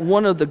that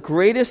one of the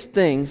greatest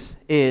things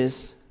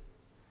is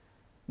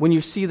when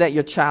you see that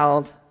your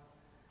child,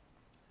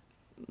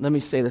 let me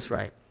say this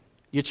right,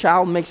 your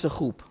child makes a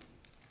hoop.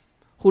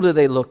 Who do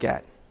they look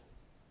at?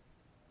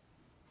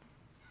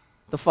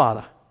 The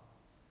father.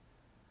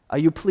 Are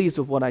you pleased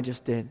with what I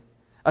just did?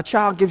 A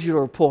child gives you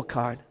a report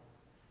card.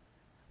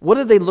 What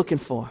are they looking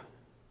for?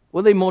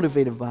 What are they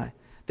motivated by?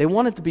 They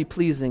want it to be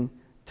pleasing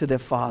to their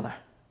father.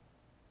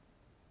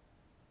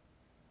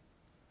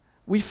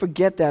 We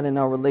forget that in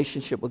our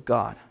relationship with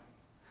God,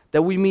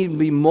 that we need to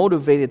be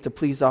motivated to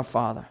please our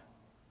Father.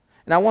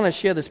 And I want to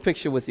share this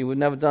picture with you. We've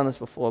never done this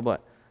before,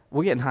 but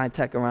we're getting high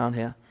tech around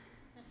here.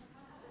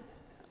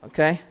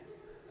 Okay?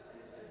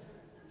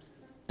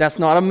 That's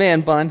not a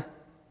man bun.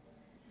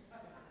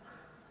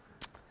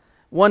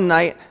 One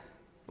night,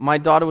 my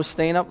daughter was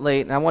staying up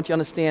late, and I want you to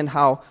understand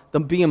how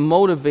being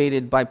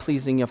motivated by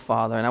pleasing your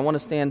Father. And I want to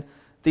understand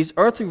these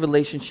earthly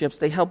relationships,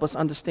 they help us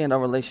understand our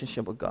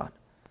relationship with God.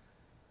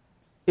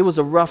 It was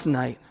a rough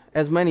night,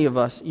 as many of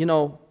us, you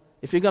know,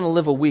 if you're going to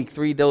live a week,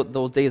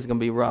 those days are going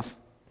to be rough.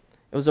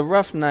 It was a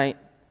rough night.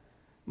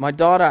 My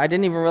daughter, I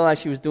didn't even realize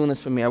she was doing this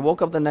for me. I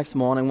woke up the next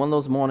morning, one of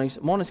those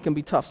mornings can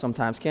be tough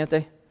sometimes, can't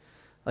they?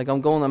 Like I'm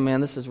going,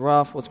 man, this is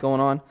rough, what's going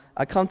on?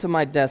 I come to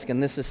my desk,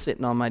 and this is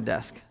sitting on my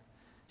desk.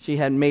 She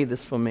had made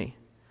this for me.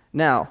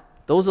 Now,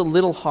 those are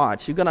little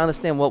hearts. You've got to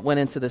understand what went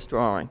into this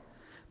drawing.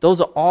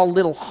 Those are all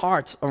little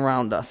hearts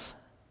around us.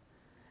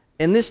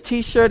 And this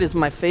T-shirt is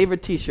my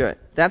favorite T-shirt.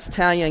 That's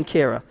Talia and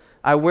Kara.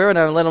 I wear it and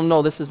I let them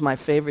know this is my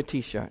favorite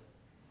T-shirt.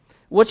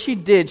 What she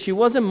did, she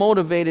wasn't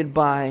motivated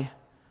by,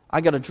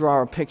 I got to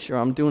draw a picture,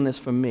 I'm doing this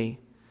for me.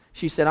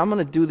 She said, I'm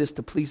going to do this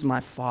to please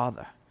my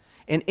Father.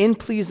 And in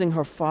pleasing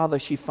her Father,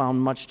 she found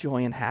much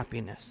joy and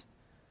happiness.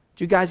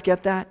 Do you guys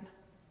get that?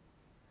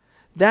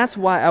 That's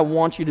why I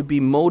want you to be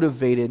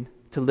motivated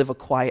to live a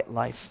quiet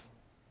life.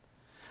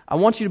 I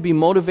want you to be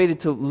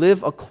motivated to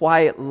live a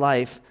quiet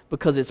life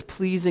because it's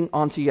pleasing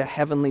unto your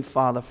heavenly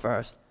Father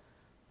first.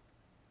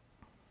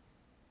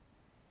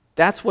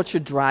 That's what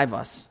should drive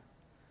us.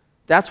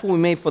 That's what we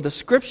made for. The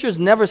Scriptures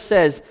never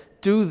says,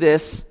 do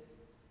this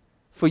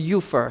for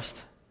you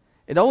first.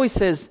 It always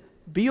says,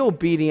 be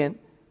obedient,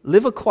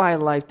 live a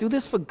quiet life, do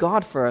this for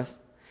God first,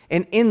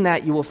 and in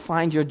that you will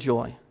find your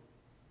joy.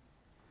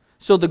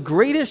 So the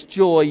greatest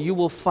joy you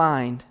will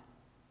find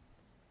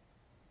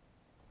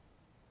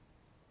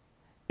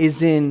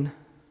is in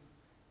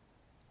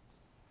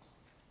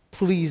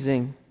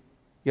pleasing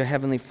your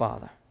heavenly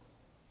Father.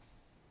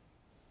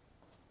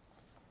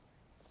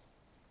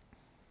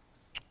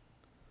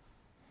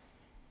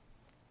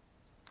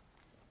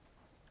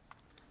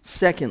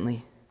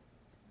 Secondly,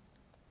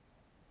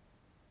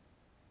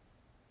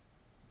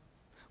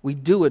 we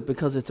do it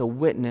because it's a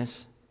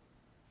witness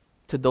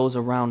to those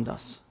around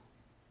us.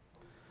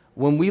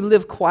 When we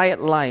live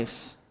quiet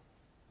lives,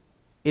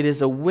 it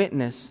is a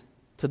witness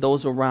to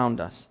those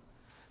around us.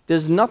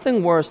 There's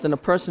nothing worse than a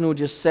person who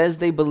just says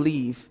they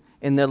believe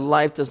and their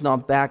life does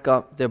not back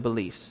up their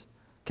beliefs.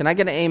 Can I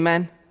get an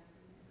amen?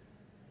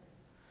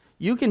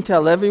 You can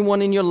tell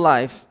everyone in your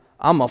life,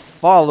 I'm a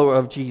follower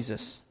of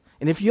Jesus.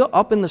 And if you're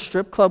up in the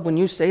strip club when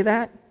you say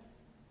that,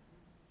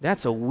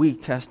 that's a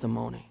weak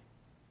testimony.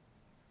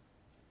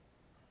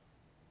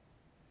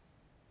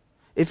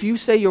 If you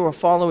say you're a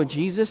follower of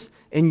Jesus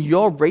and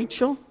you're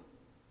Rachel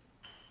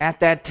at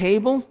that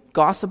table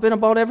gossiping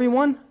about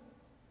everyone,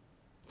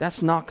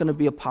 that's not going to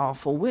be a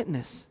powerful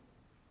witness.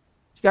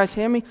 You guys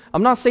hear me?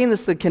 I'm not saying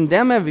this to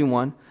condemn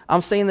everyone.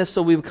 I'm saying this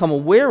so we become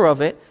aware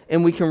of it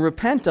and we can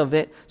repent of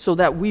it so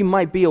that we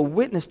might be a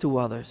witness to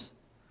others.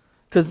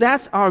 Because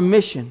that's our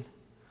mission.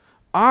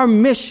 Our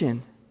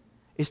mission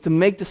is to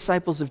make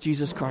disciples of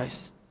Jesus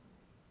Christ.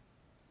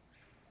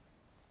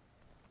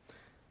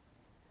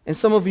 And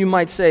some of you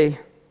might say,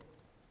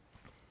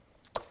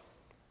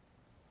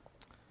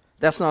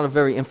 that's not a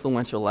very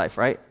influential life,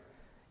 right?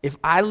 If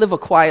I live a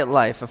quiet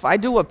life, if I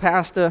do what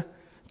Pastor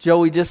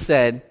Joie just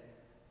said,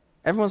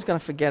 everyone's going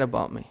to forget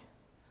about me.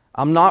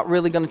 I'm not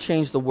really going to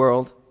change the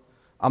world.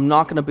 I'm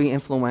not going to be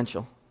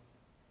influential.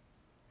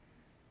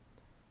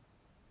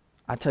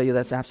 I tell you,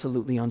 that's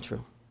absolutely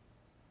untrue.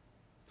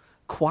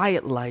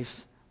 Quiet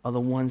lives are the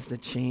ones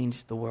that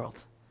change the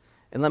world.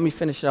 And let me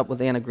finish it up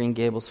with Anne of Green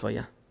Gables for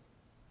you.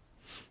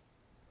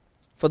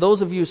 For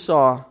those of you who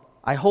saw,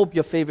 I hope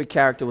your favorite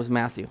character was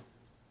Matthew.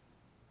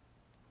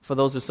 For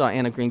those who saw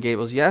Anne of Green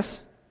Gables, yes?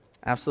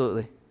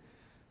 Absolutely.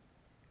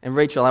 And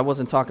Rachel, I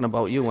wasn't talking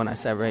about you when I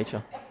said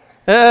Rachel.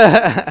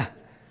 I'm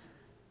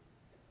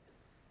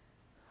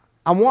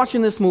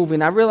watching this movie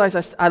and I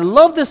realize I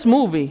love this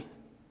movie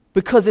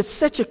because it's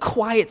such a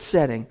quiet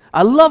setting.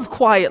 I love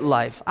quiet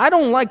life. I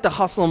don't like the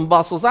hustle and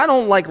bustles. I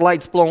don't like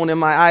lights blowing in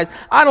my eyes.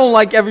 I don't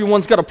like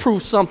everyone's got to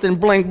prove something,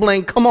 bling,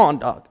 bling. Come on,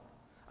 dog.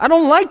 I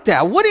don't like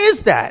that. What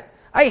is that?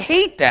 I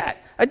hate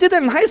that. I did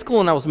that in high school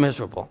and I was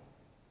miserable.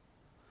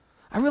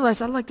 I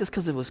realized I liked this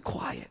because it was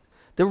quiet.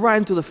 They're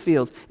riding through the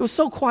fields. It was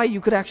so quiet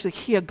you could actually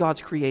hear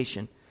God's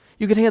creation.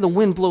 You could hear the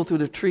wind blow through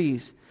the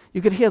trees.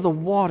 You could hear the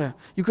water.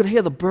 You could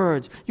hear the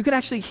birds. You could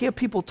actually hear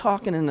people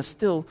talking in a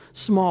still,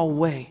 small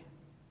way.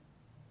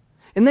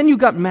 And then you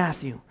got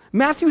Matthew.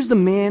 Matthew's the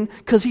man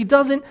because he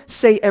doesn't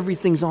say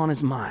everything's on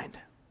his mind.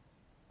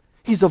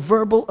 He's a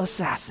verbal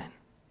assassin.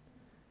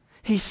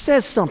 He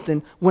says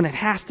something when it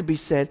has to be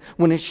said,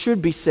 when it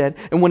should be said,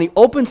 and when he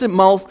opens his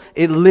mouth,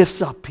 it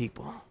lifts up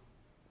people.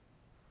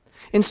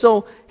 And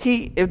so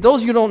if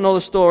those of you who don't know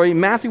the story,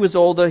 Matthew is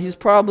older. He's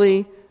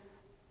probably,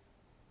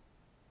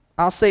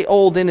 I'll say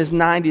old in his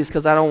 90s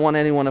because I don't want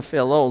anyone to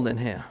feel old in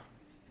here.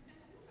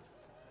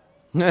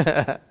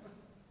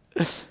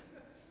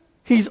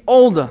 He's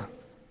older.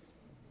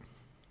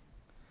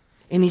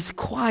 And he's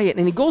quiet.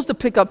 And he goes to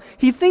pick up,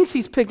 he thinks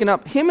he's picking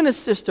up him and his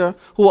sister,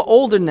 who are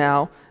older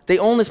now. They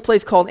own this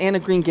place called Anne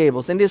of Green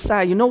Gables. And they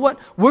decide, you know what?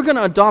 We're going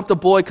to adopt a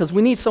boy because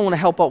we need someone to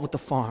help out with the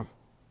farm.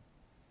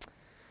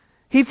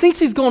 He thinks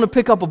he's going to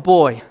pick up a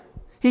boy.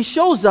 He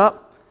shows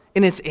up,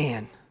 and it's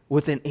Anne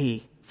with an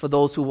E, for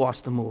those who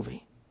watch the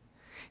movie.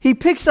 He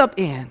picks up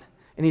Anne,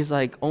 and he's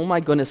like, oh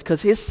my goodness,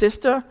 because his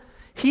sister,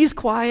 he's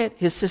quiet,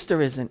 his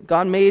sister isn't.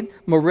 God made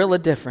Marilla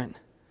different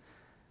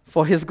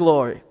for his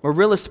glory.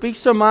 Marilla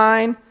speaks her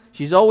mind.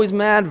 She's always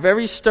mad,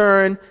 very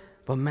stern,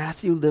 but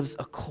Matthew lives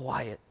a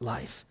quiet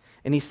life.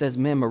 And he says,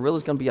 man,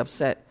 Marilla's going to be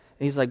upset.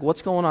 And he's like,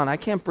 what's going on? I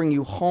can't bring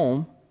you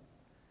home.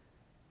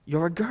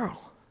 You're a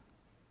girl.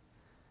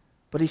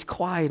 But he's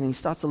quiet, and he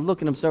starts to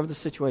look and observe the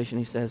situation.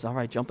 He says, all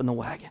right, jump in the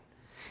wagon.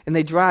 And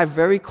they drive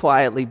very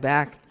quietly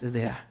back to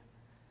there.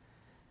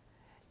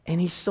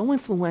 And he's so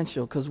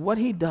influential because what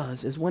he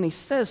does is when he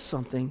says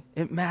something,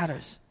 it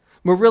matters.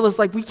 Marilla's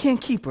like, we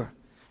can't keep her.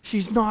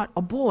 She's not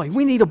a boy.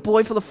 We need a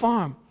boy for the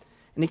farm.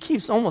 And he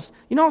keeps almost,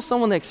 you know how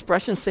some of the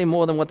expressions say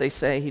more than what they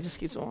say? He just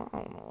keeps, I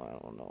don't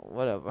know,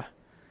 whatever.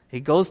 He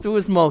goes through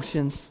his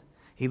motions.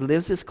 He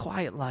lives his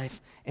quiet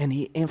life, and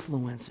he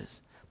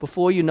influences.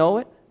 Before you know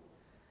it,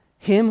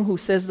 him who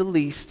says the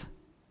least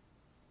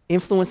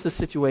influenced the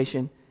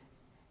situation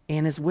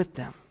and is with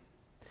them.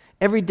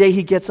 Every day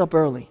he gets up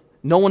early.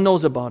 No one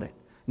knows about it.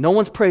 No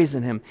one's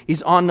praising him.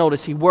 He's on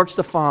notice. He works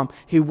the farm.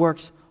 He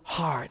works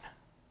hard.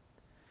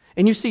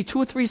 And you see 2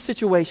 or 3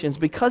 situations,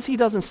 because he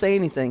doesn't say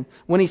anything,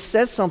 when he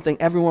says something,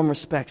 everyone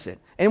respects it.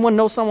 Anyone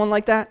know someone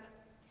like that?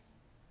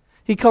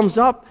 He comes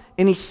up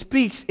and he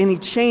speaks and he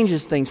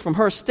changes things. From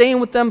her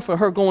staying with them, for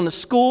her going to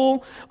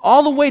school,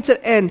 all the way to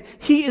the end.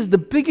 He is the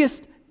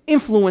biggest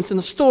influence in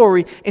the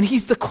story, and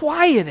he's the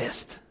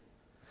quietest.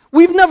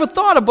 We've never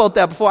thought about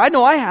that before. I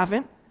know I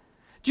haven't.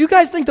 Do you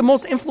guys think the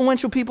most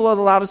influential people are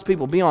the loudest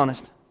people? Be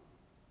honest.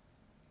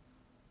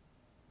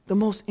 The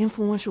most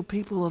influential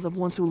people are the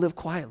ones who live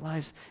quiet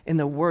lives, and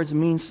their words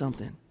mean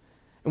something.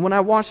 And when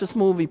I watch this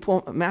movie,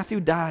 Matthew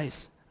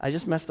dies. I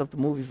just messed up the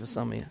movie for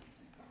some of you.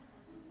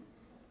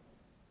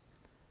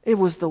 It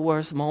was the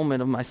worst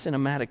moment of my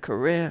cinematic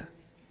career.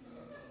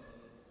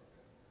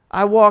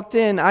 I walked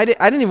in. I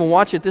didn't even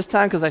watch it this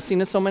time because I've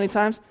seen it so many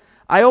times.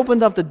 I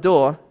opened up the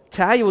door.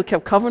 Talia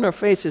kept covering her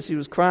face as she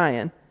was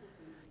crying.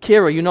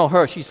 Kira, you know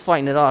her. She's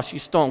fighting it off.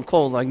 She's stone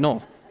cold like,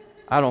 no,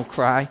 I don't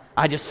cry.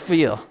 I just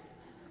feel.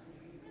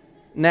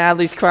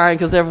 Natalie's crying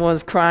because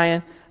everyone's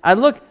crying. I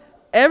look,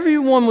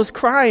 everyone was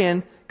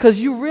crying because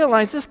you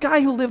realize this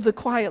guy who lived a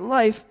quiet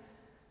life,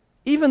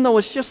 even though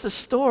it's just a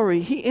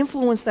story, he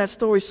influenced that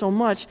story so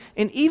much.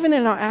 And even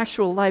in our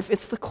actual life,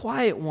 it's the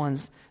quiet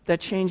ones that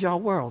change our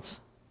worlds.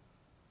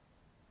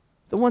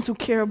 The ones who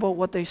care about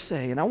what they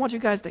say. And I want you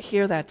guys to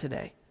hear that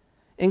today.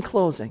 In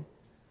closing,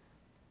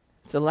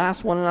 it's the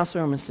last one in our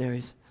sermon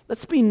series.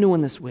 Let's be new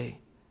in this way.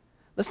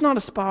 Let's not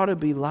aspire to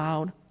be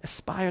loud, and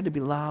aspire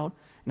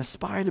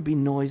to be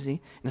noisy,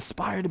 and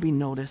aspire to be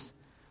noticed.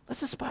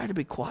 Let's aspire to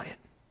be quiet.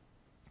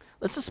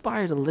 Let's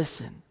aspire to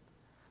listen.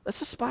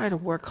 Let's aspire to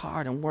work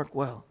hard and work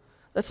well.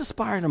 Let's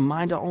aspire to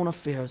mind our own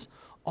affairs,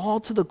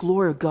 all to the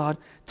glory of God,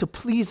 to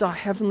please our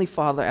Heavenly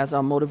Father as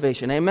our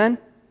motivation. Amen?